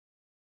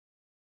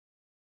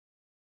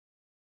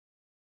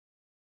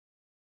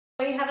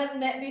we haven't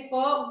met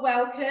before,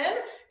 welcome.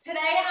 Today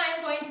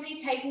I'm going to be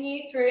taking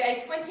you through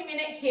a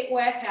 20-minute HIIT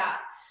workout.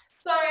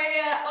 So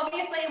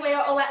obviously we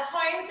are all at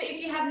home, so if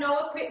you have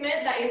no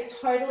equipment, that is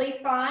totally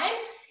fine.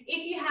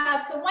 If you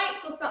have some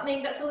weights or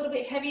something that's a little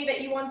bit heavy that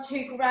you want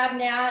to grab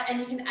now, and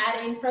you can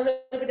add in for a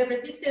little bit of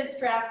resistance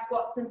for our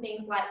squats and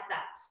things like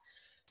that.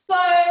 So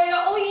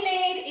all you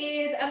need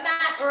is a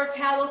mat or a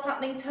towel or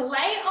something to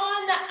lay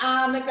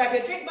on. Grab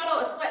your drink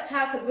bottle or sweat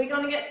towel because we're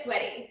going to get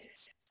sweaty.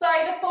 So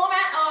the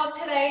format of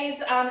today's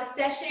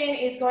session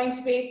is going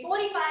to be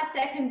 45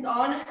 seconds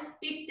on,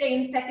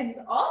 15 seconds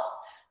off.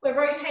 We're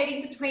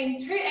rotating between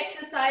 2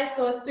 exercises,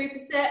 so a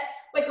superset.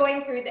 We're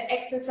going through the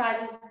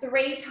exercises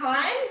 3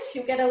 times.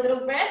 You'll get a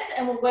little rest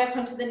and we'll work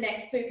on to the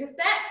next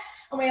superset.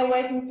 And we are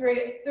working through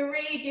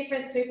 3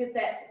 different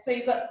supersets. So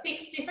you've got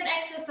 6 different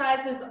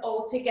exercises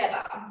all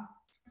together.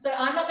 So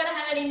I'm not going to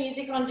have any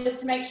music on just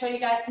to make sure you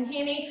guys can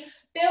hear me.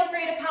 Feel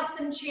free to pump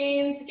some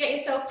tunes, get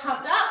yourself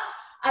pumped up.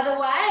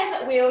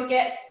 Otherwise, we'll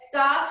get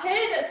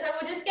started. So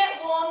we'll just get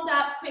warmed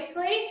up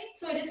quickly.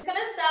 So we're just going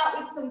to start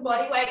with some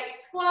body weight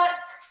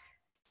squats.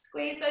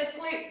 Squeeze those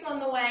glutes on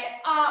the way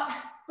up,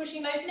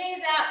 pushing those knees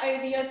out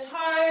over your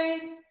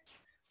toes.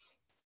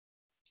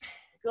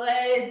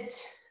 Good.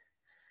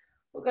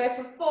 We'll go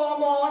for 4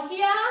 more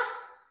here.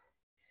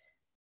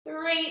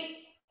 3,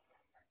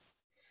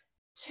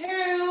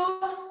 2,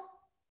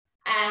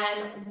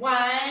 and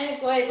 1.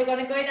 Good. We're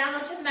going to go down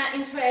onto the mat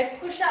into a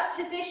push-up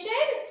position.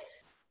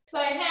 So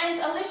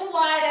hands a little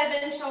wider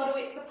than shoulder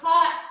width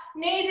apart.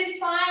 Knees is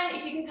fine.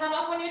 If you can come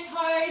up on your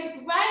toes,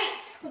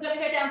 great. We're going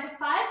to go down for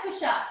 5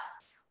 push-ups.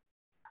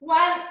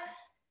 1,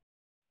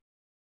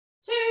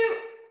 2,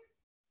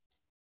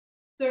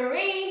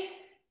 3,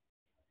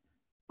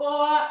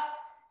 4,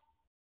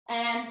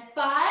 and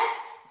 5.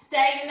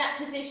 Staying in that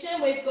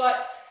position, we've got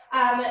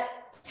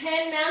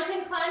 10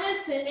 mountain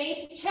climbers, so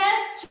knee to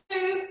chest.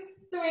 2,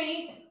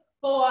 3,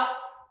 4,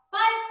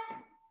 5,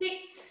 6,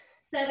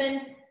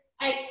 7,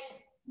 8,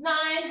 9,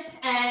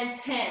 and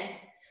 10.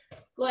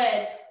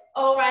 Good.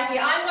 Alrighty,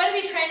 I'm going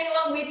to be training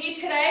along with you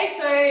today,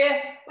 so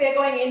we're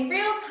going in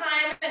real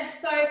time.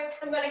 So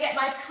I'm going to get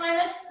my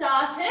timer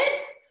started.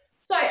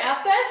 So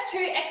our first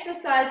 2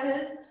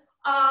 exercises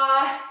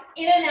are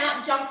in and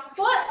out jump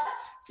squats.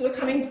 So we're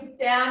coming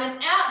down and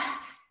out,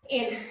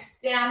 in,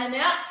 down and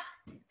out,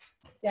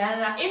 down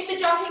and out. If the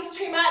jumping's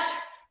too much,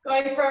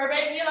 go for a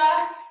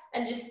regular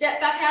and just step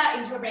back out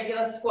into a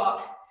regular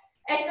squat.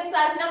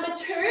 Exercise number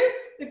 2,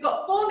 we've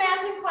got 4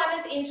 mountain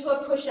climbers into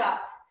a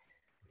push-up.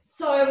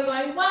 So we're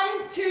going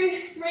 1,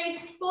 2,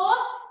 3, 4,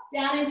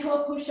 down into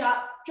a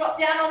push-up. Drop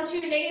down onto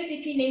your knees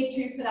if you need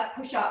to for that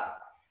push-up.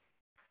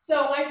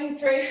 So working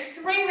through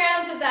 3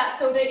 rounds of that,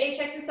 so we'll do each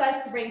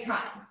exercise 3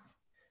 times.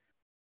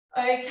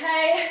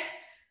 Okay,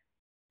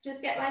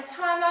 just get my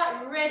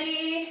timer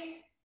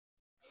ready.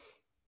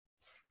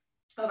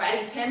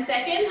 Alrighty, 10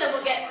 seconds and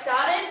we'll get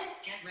started.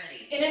 Get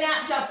ready. In and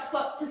out jump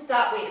squats to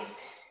start with.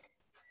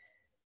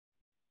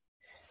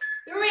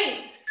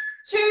 3,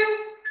 2,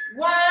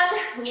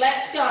 1,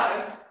 let's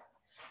go.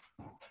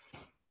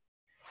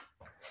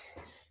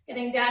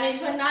 Getting down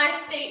into a nice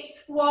deep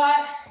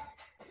squat.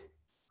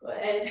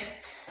 Good.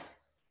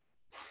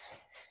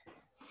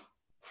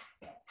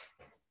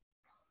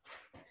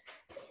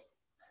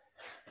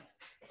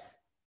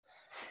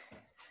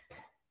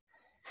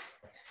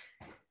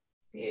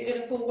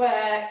 Beautiful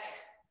work.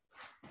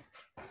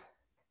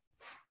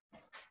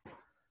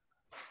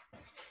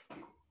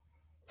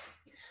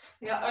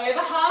 We are over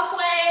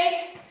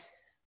halfway.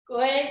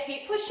 Good,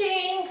 keep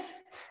pushing.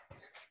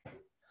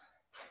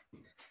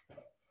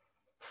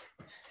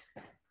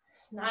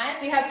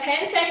 Nice, we have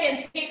 10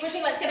 seconds. Keep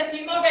pushing, let's get a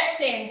few more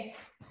reps in.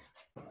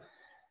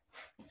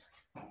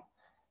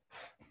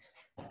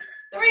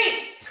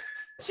 3,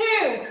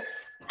 2,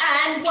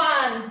 and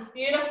 1.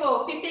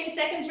 Beautiful, 15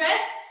 seconds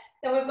rest.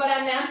 Then we've got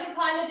our mountain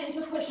climbers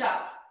into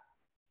push-up.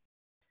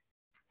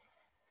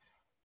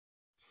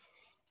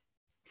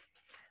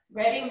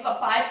 Ready, we've got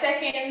 5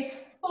 seconds.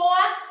 4,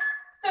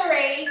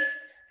 3,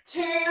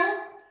 2,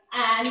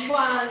 and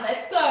 1.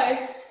 Let's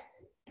go.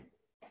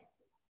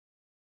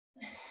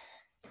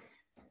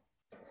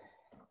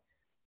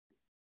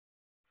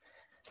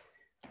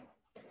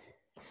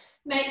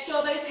 Make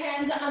sure those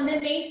hands are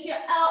underneath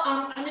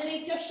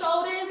your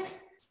shoulders,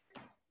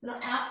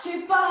 not out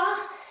too far.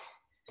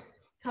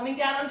 Coming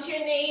down onto your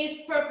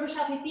knees for a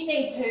push-up if you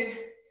need to.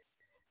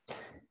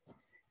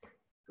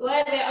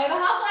 Good, we're over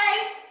halfway.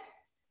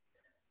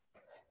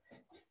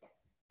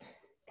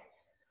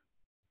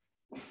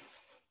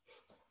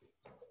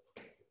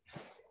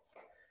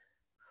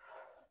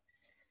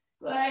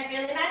 Good,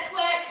 really nice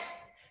work.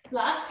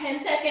 Last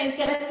 10 seconds,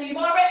 get a few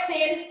more reps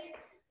in.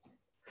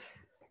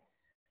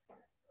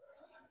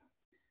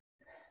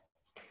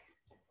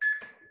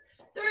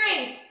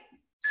 3,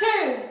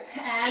 2,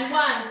 and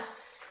 1.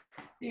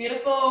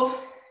 Beautiful.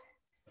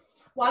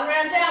 1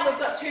 round down, we've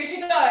got 2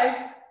 to go.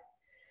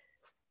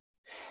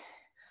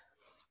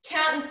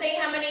 Count and see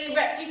how many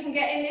reps you can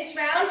get in this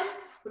round.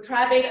 We'll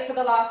try and beat it for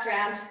the last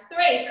round.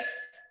 3,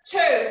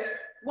 2,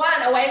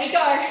 1, away we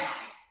go.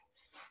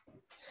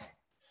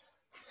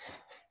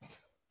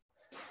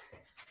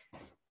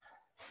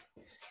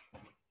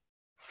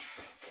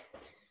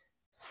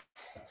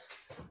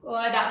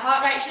 Good, that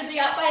heart rate should be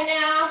up by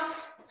now.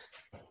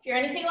 If you're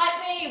anything like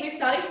me, you'll be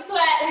starting to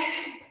sweat.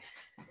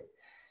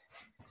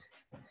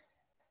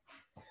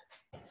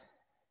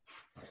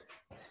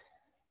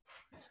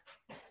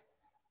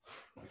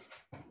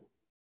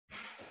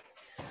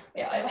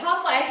 We're over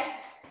halfway.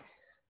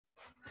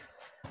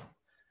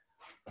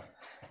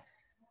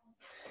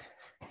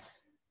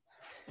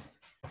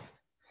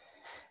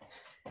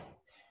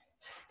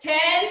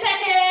 Ten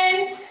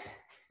seconds.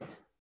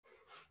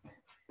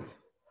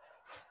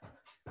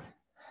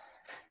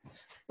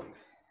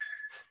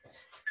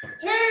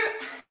 2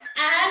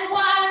 and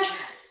 1.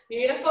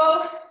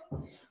 Beautiful.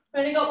 We've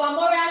only got one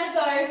more round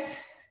of those.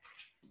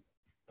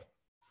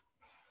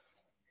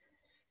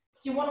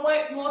 If you want to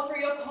work more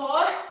through your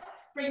core,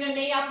 bring your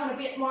knee up on a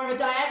bit more of a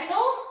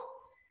diagonal,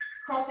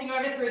 crossing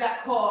over through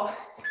that core.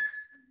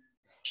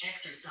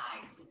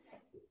 Exercise.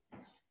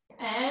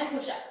 And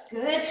push up.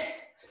 Good.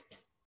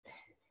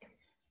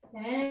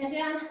 And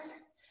down.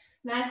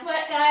 Nice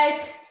work, guys.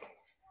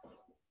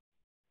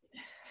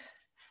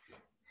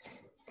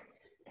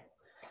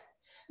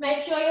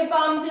 Make sure your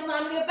bum's in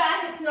line with your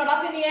back. It's not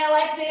up in the air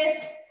like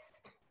this.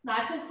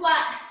 Nice and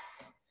flat.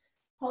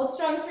 Hold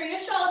strong through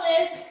your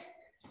shoulders.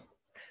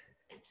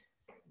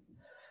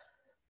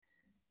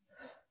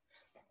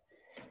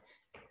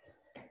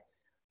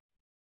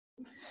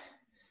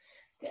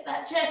 Get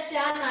that chest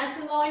down nice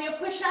and low on your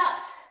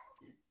push-ups.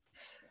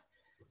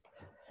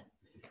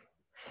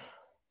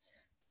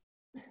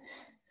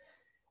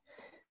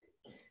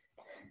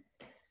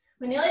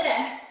 We're nearly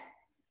there.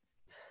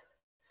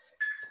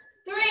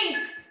 3,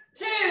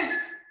 2,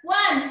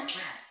 1. Rest.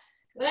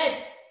 Good.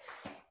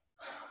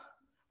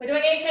 We're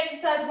doing each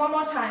exercise one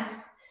more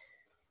time.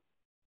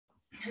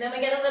 And then we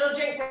get a little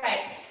drink break.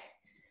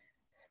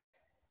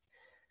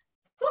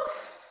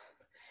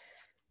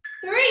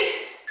 3,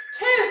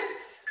 2,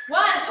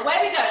 1.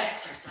 Away we go.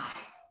 Exercise.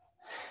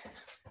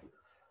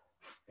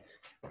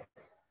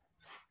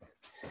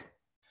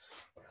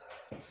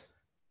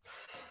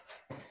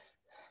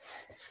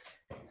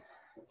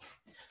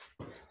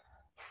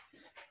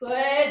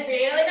 Good,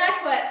 really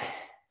nice work.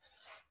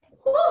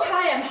 Whew,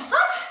 I am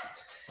hot.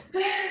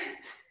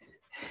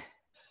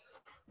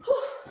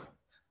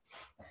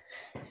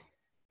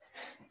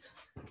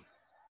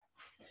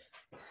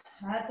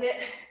 That's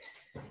it.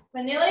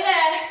 We're nearly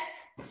there.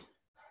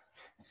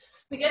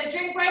 We get a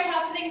drink break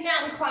after these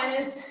mountain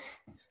climbers.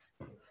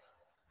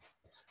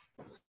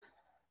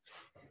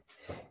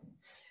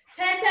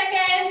 10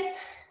 seconds.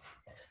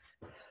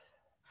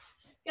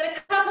 Get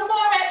a couple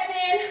more reps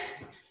in.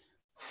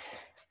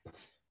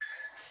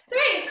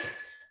 3,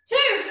 2,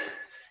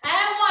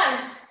 and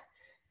 1.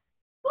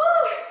 Woo.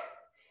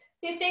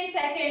 15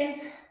 seconds,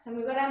 and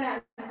we've got our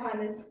mountain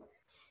climbers.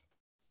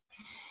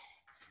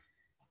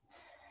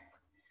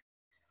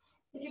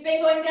 If you've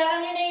been going down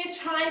on your knees,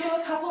 try and do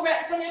a couple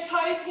reps on your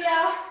toes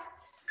here.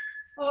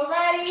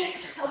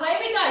 Alrighty, away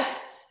we go.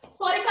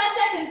 45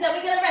 seconds, then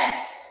we get a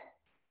rest.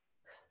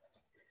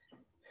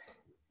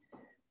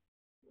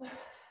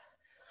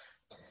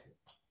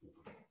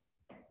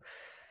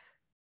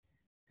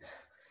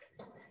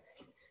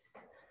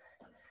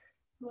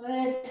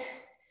 Good.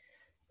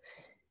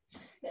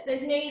 Get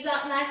those knees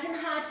up nice and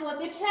high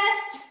towards your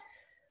chest.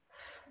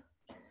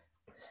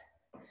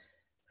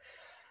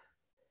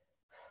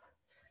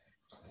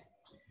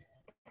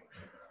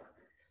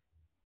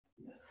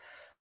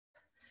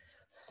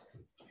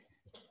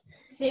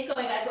 Keep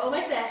going, guys. We're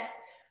almost there.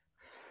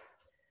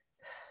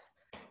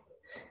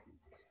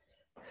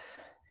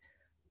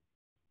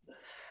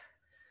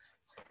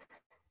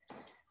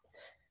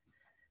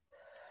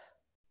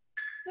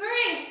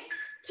 Three,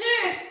 2,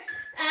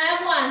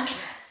 and 1.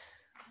 Rest.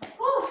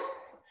 Whew.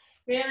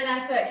 Really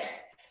nice work.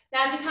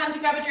 Now's your time to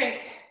grab a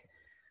drink.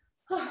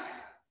 Whew.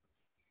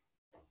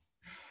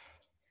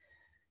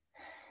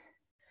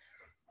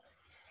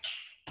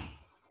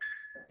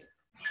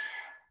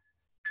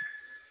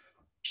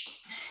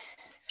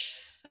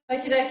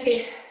 Okie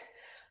dokie.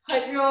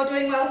 Hope you're all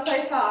doing well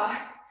so far.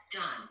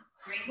 Done.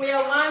 Great. We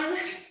are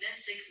You spent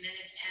 6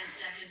 minutes, 10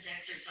 seconds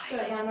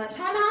exercising. Good, one more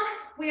timer.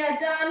 We are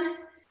done.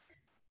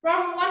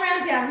 One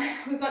round down.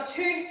 We've got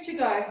 2 to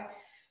go.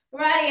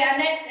 Alrighty, our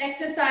next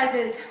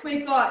exercises.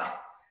 We've got,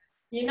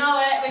 you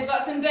know it, we've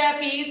got some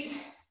burpees.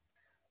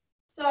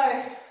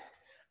 So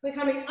we're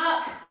coming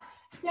up,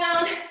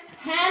 down,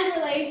 hand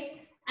release,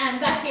 and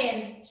back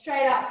in,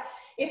 straight up.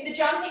 If the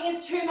jumping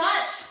is too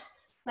much,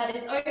 that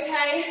is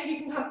okay. You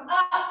can come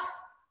up,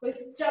 we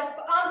jump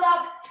arms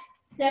up,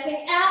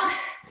 stepping out,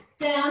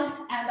 down,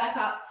 and back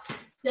up,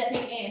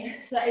 stepping in.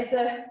 So that is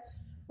the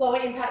lower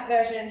impact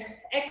version.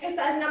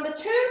 Exercise number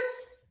 2,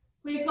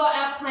 we've got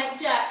our plank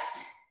jacks.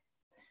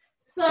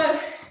 So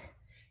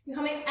you're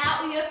coming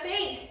out with your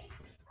feet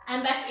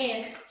and back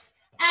in,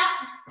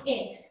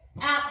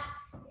 out,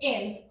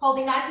 in.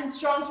 Holding nice and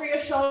strong through your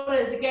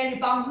shoulders. Again, your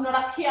bum's not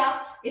up here,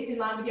 it's in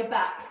line with your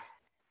back.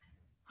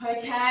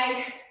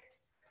 Okay,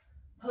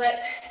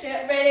 let's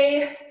get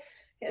ready.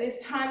 Get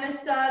this timer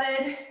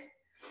started.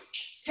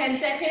 10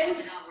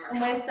 seconds, and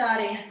we're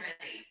starting.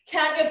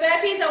 Count your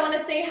burpees. I want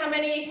to see how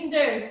many you can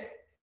do.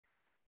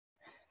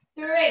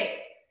 3,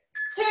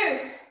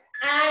 2,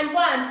 and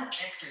 1.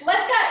 Exercise.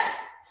 Let's go.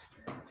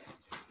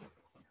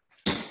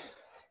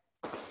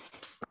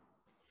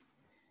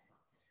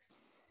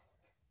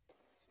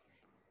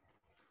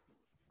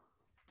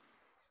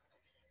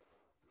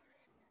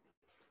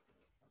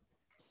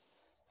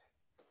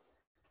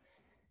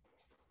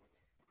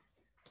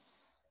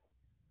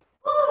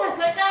 Oh, that's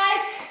it,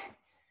 guys.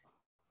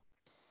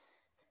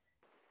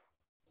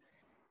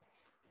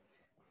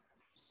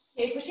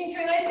 Keep pushing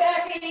through those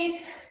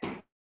burpees.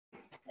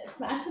 Let's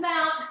smash them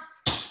out.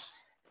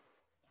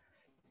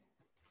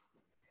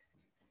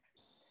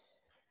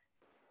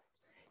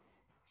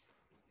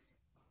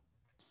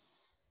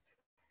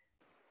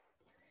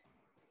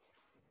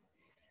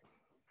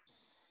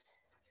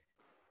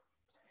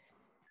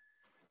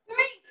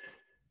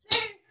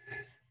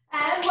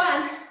 And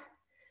 1.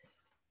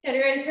 Get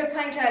ready for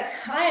plank jacks.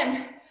 I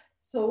am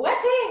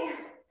sweating.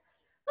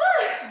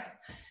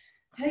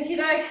 Okie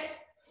doke.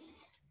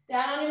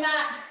 Down on your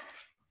mat.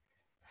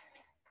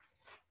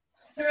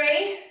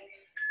 3,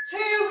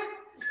 2,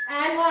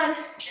 and 1.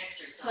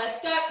 Exercise.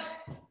 Let's go.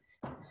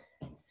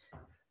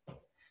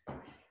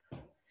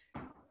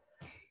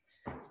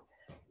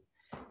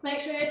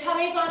 Make sure your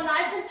tummy's on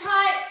nice and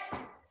tight.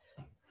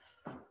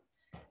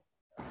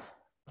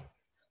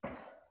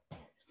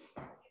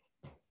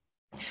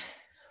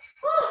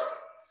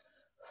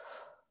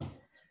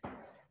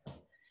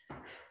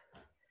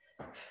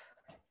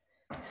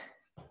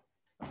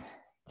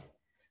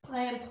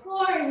 I am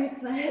pouring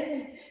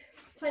sweat.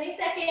 20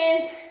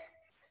 seconds.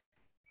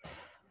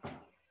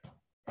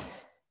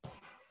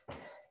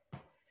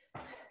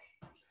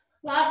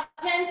 Last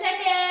 10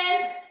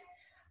 seconds.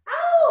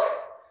 Ow!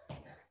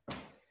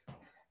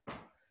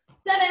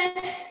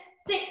 7,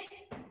 6,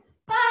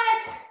 5,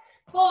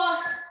 4,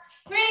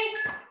 3,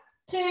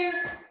 2,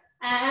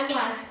 and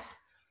 1.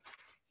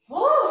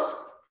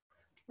 Oh,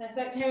 nice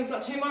work, team. We've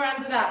got 2 more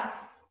rounds of that.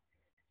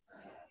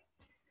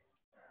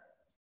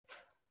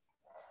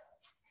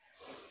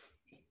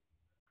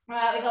 All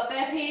right, we got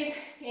burpees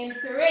in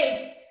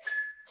 3,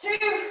 2,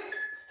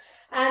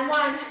 and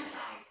 1.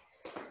 Exercise.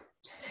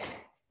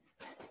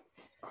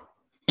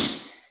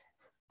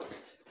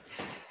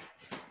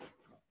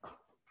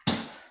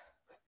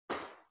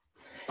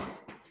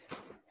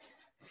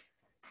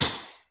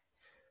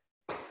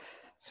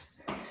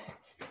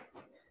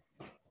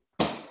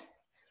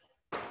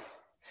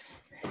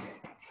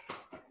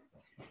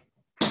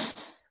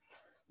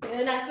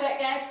 Really nice work,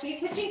 guys.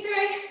 Keep pushing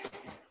through.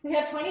 We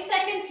have 20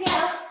 seconds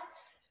here.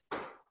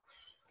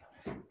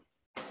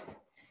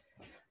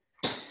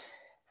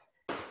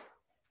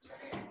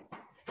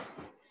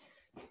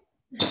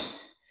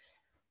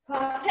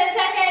 Last 10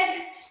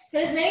 seconds.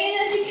 Get as many in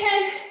as you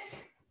can.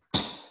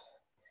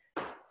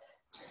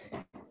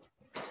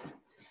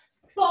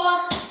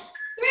 4,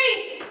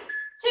 3,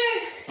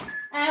 2,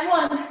 and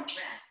 1.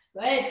 Rest.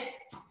 Good.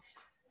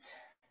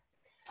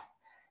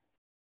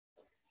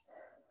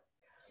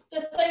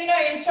 Just so you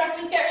know,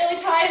 instructors get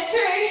really tired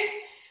too.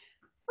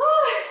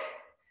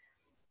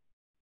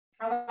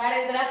 All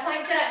right, we've got our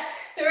plank jacks.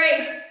 3,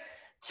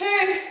 2,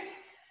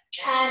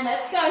 and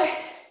let's go.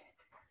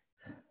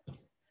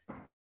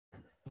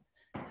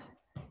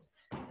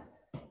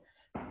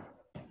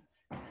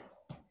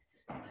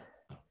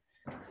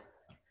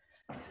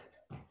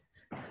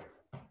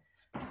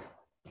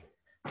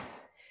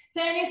 If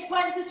any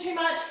points is too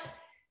much,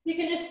 you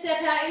can just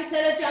step out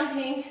instead of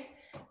jumping.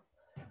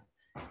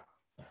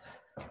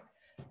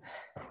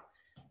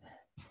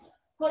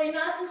 Holding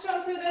nice and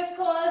strong through those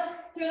core,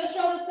 through the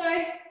shoulders,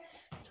 sorry.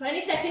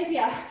 20 seconds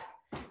here.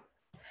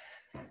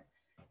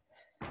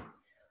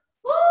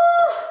 Woo!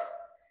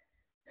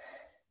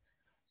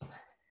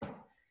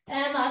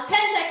 And last 10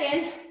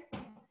 seconds.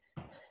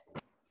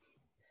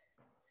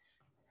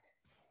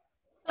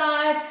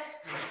 5,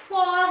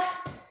 4,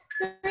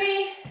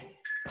 3,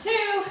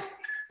 2,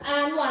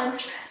 and 1.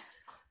 Rest.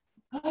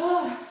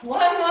 Oh,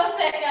 1 more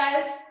set,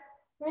 guys.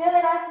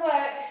 Really nice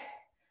work.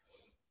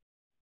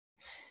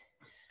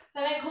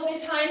 I don't call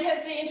this high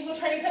intensity interval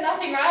training for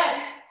nothing,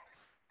 right?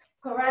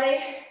 Alrighty.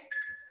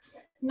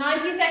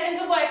 90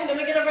 seconds of work and then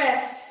we're gonna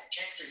rest.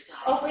 Exercise.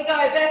 Off we go,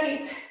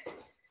 burpees.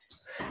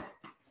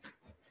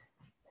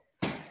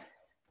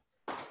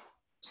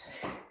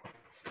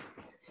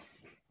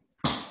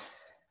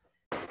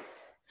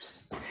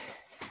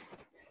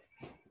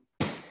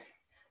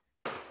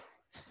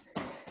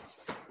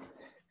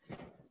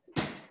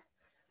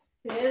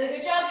 Really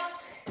good job.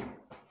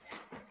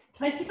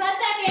 25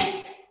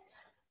 seconds.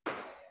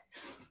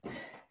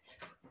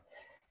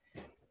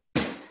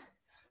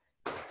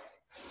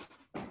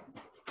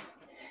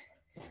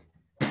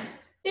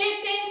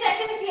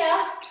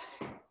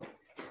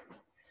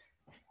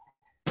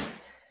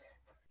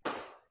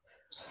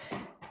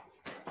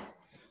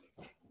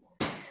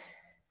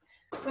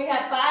 We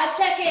have 5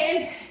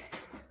 seconds.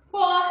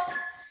 4,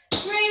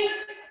 3,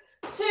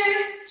 2,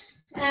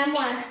 and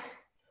 1.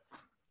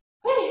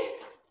 Whew.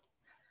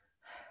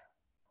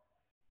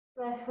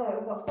 Nice work.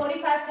 We've got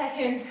 45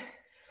 seconds,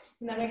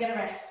 and then we're going to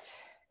rest.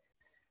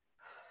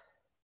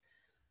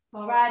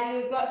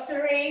 Alrighty, we've got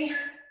 3,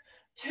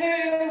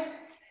 2,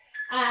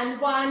 and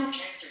 1.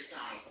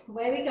 Exercise.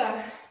 Away we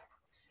go.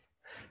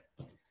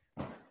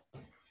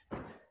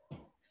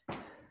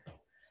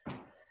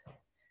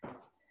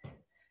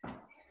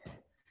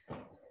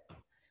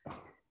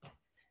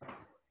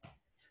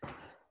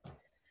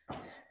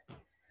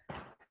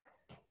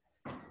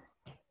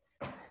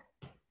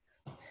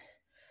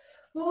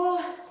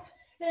 Oh,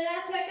 really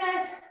nice work,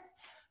 guys.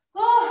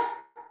 Oh,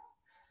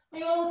 are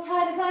you all as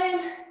tired as I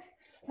am?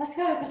 Let's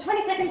go, for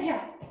 20 seconds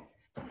here.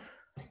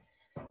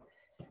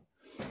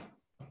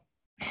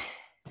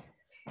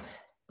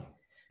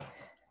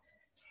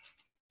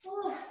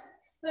 Oh,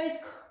 those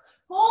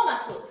core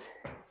muscles.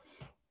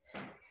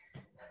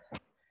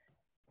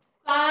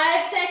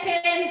 5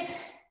 seconds.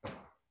 3,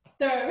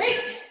 2,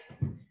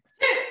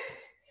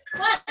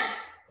 1.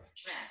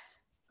 Rest.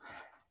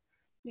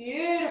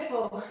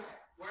 Beautiful.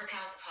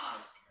 Workout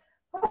pause.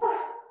 Oh.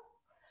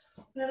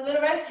 We have a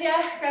little rest here.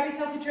 Grab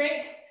yourself a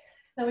drink.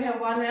 Then we have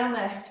 1 round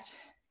left.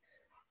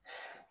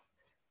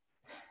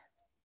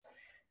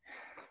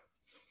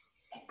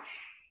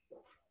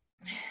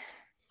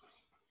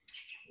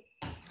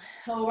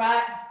 All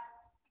right.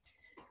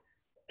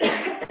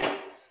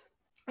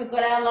 We've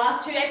got our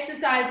last 2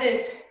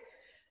 exercises.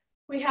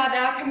 We have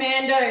our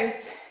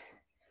commandos.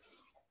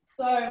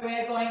 So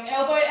we're going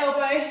elbow,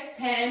 elbow,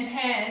 hand,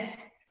 hand.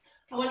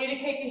 I want you to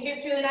keep your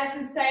hips really nice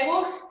and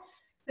stable.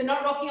 They're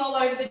not rocking all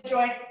over the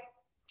joint.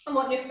 I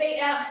want your feet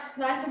out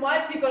nice and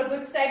wide so you've got a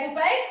good stable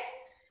base.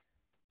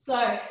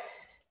 So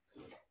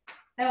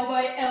elbow,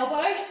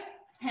 elbow,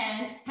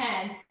 hand,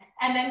 hand.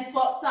 And then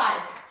swap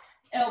sides.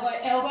 Elbow,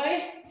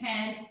 elbow,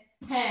 hand,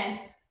 hand.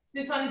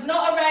 This one is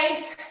not a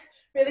race.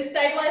 Really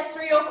stabilize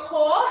through your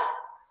core.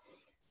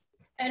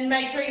 And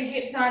make sure your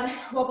hips aren't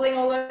wobbling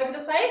all over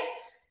the place.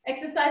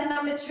 Exercise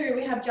number 2,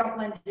 we have jump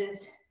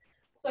lunges.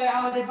 So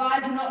I would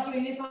advise you not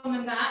doing this on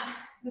the mat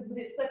because it's a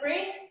bit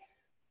slippery.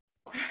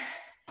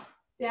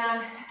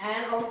 Down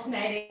and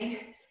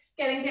alternating.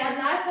 Getting down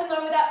nice and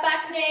low with that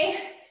back knee.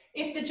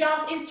 If the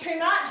jump is too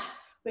much,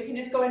 we can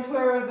just go into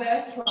a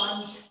reverse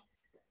lunge.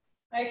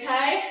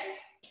 Okay?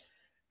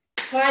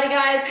 Alrighty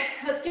guys,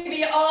 let's give it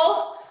your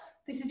all.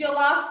 This is your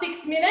last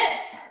 6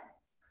 minutes.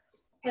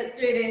 Let's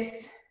do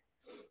this.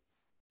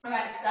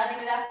 Alright, starting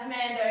with our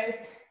commandos.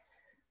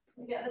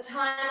 We get the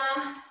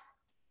timer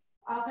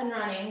up and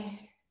running.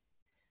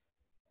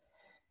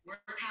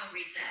 Workout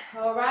reset.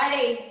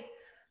 Alrighty,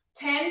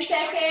 10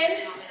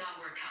 seconds.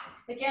 Workout.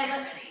 Again,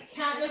 let's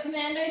count your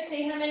commandos,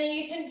 see how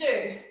many you can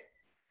do.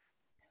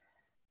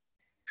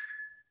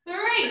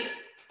 3,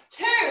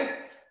 2,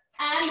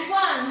 and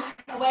 1.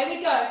 Away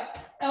we go.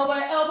 Elbow,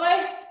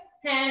 elbow,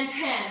 hand,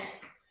 hand.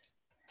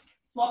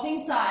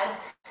 Swapping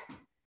sides.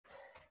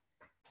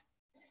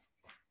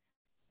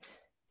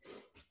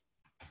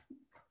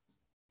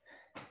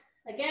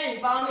 Again,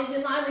 your bum is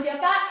in line with your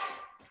back,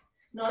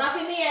 not up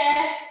in the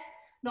air,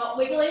 not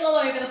wiggling all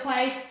over the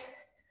place.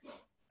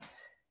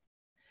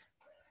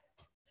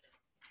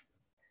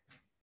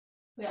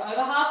 We're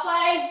over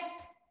halfway.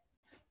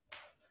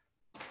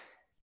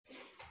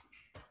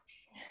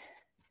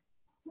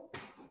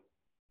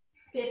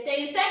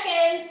 $15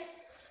 seconds.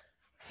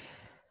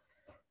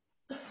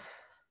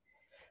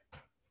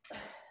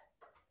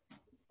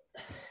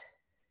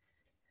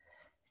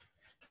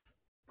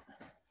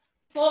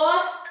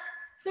 4,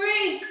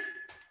 3,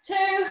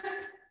 2,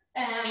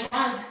 and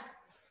 1.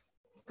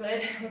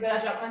 Good. We've got our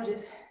jump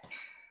lunges.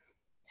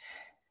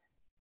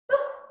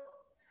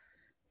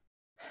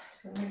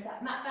 Just gonna move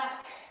that mat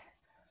back.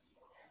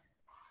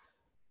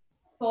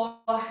 4,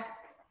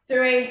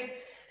 3,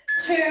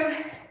 2,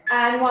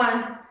 and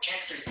 1.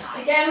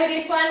 Exercise. Again, with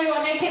this one, you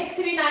want your hips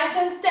to be nice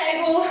and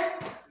stable.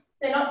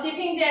 They're not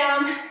dipping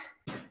down.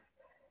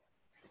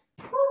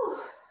 Whew.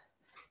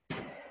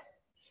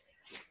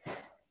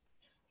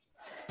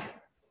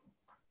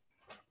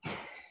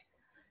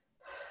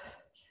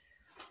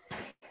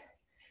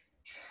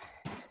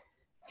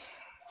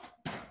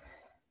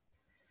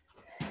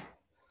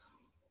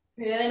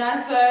 Really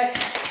nice work.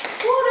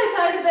 Oh, those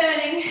eyes are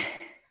burning.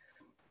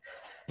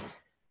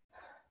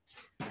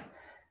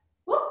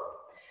 Woo.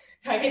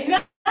 Try to get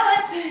your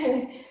balance.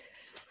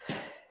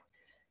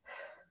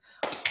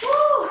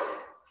 Woo.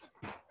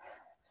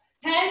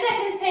 10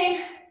 seconds, team.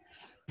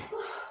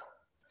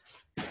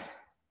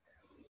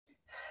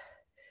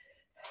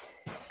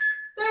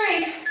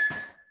 3,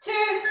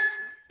 2,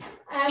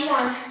 and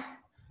 1.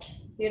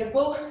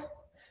 Beautiful.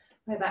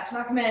 We're back to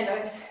our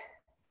commandos.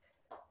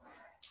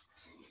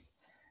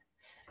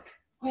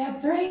 We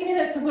have 3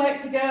 minutes of work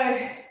to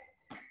go.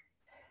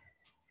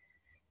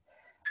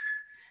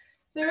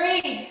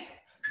 3,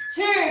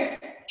 2,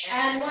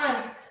 and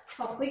 1.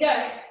 Off we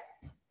go.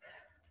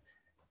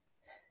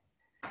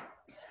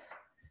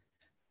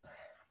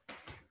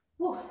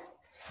 Whew.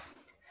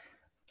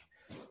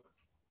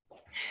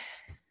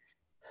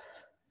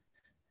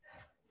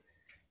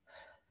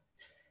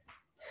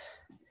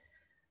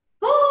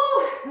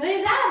 Ooh,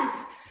 these abs.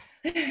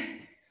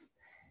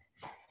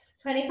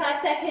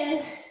 25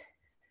 seconds.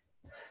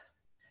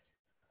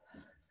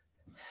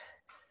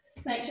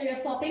 Make sure you're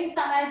swapping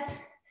sides.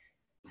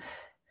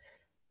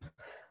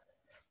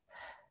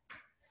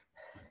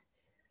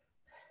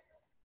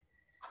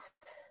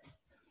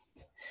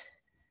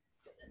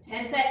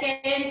 10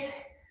 seconds.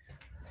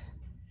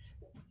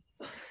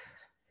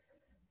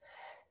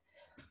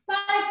 5,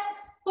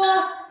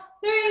 4,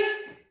 3,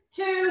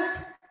 2,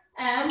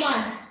 and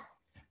 1.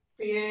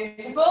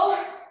 Beautiful.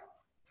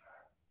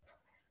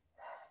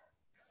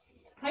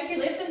 Hope you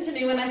listened to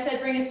me when I said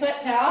bring a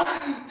sweat towel.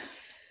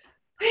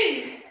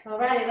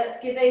 Alrighty, let's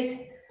give these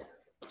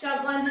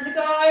jump lunges a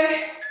go.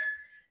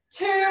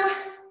 2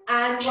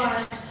 and 1.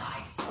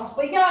 Exercise. Off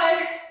we go.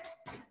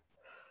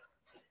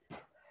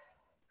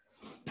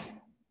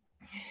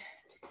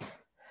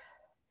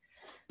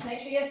 Make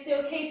sure you're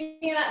still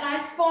keeping that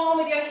nice form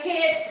with your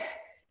hips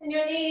and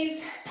your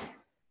knees.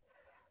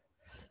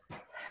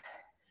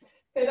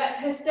 Go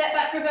back to step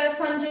back reverse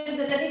lunges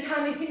at any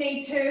time if you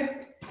need to.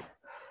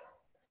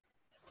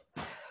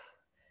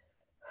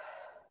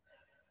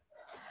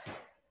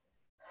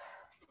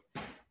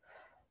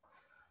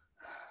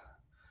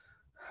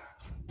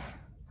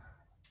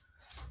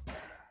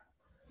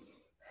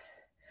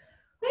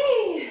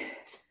 Whee!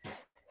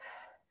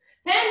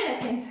 10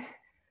 seconds.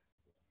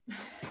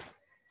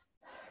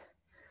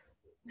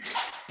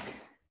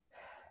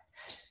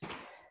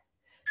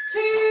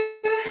 2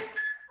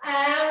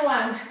 and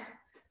 1.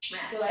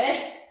 Rest. Good.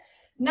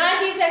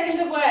 90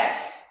 seconds of work.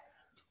 That's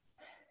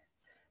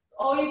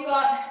all you've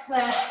got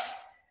left.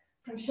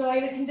 I'm sure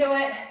you can do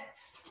it.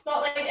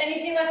 Not leave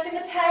anything left in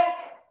the tank.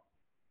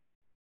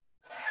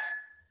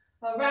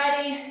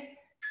 Alrighty.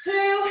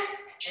 2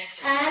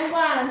 Exercise. and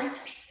 1.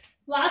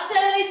 Last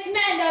set of these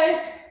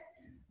commandos.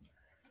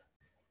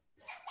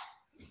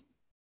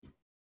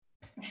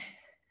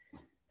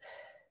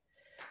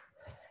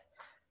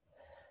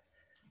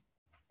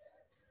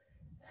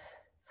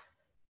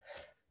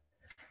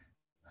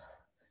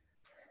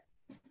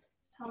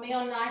 Tummy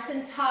on nice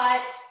and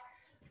tight.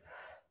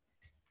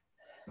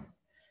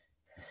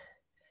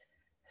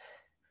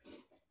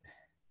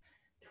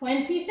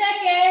 $20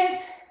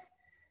 seconds.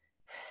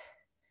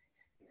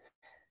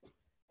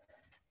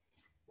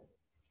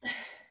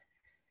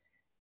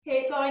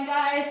 Keep going,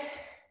 guys.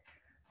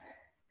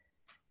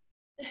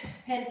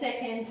 10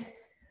 seconds.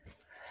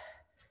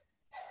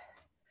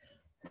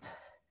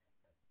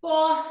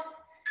 4,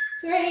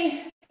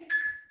 3,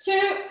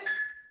 2,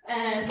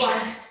 and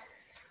 1.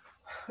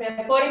 We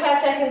have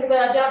 45 seconds. We've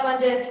got our jump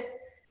lunges,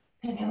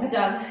 and then we're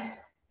done.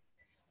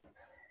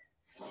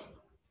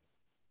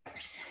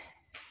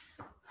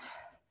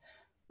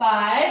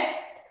 Five,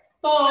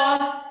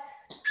 4,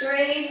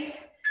 3,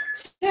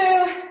 2.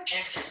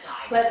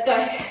 Exercise. Let's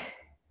go.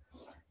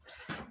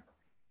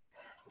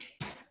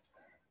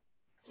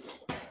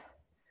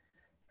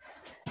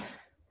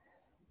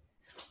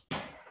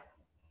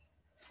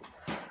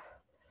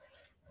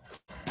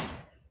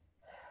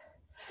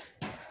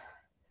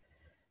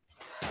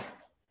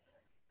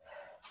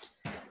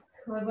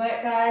 Good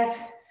work, guys.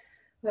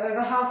 We're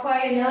over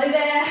halfway, you're nearly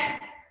there.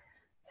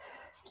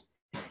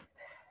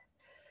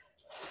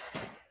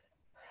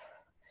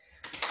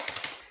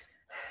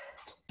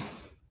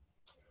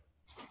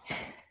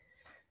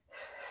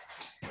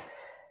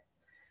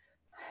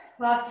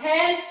 Last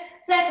 10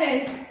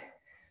 seconds.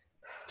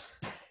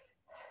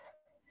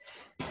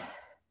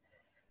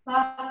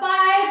 Last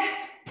 5,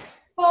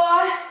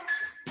 4,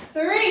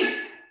 3,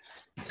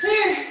 2,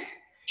 Rest.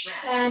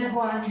 and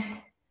 1.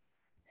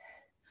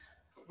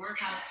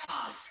 Workout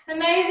pause.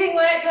 Amazing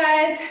work,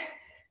 guys.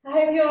 I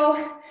hope you all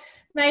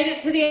made it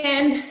to the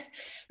end.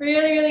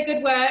 Really, really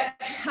good work.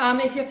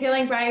 If you're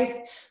feeling brave,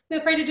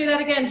 feel free to do that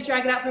again. Just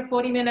drag it out for a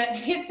 40-minute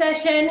HIIT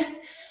session.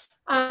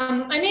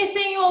 I miss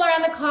seeing you all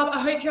around the club.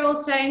 I hope you're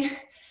all staying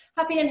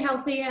happy and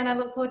healthy, and I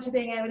look forward to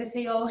being able to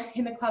see you all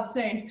in the club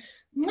soon.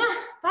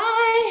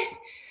 Bye.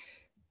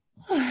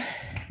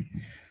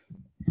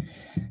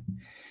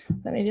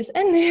 Let me just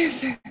end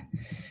this.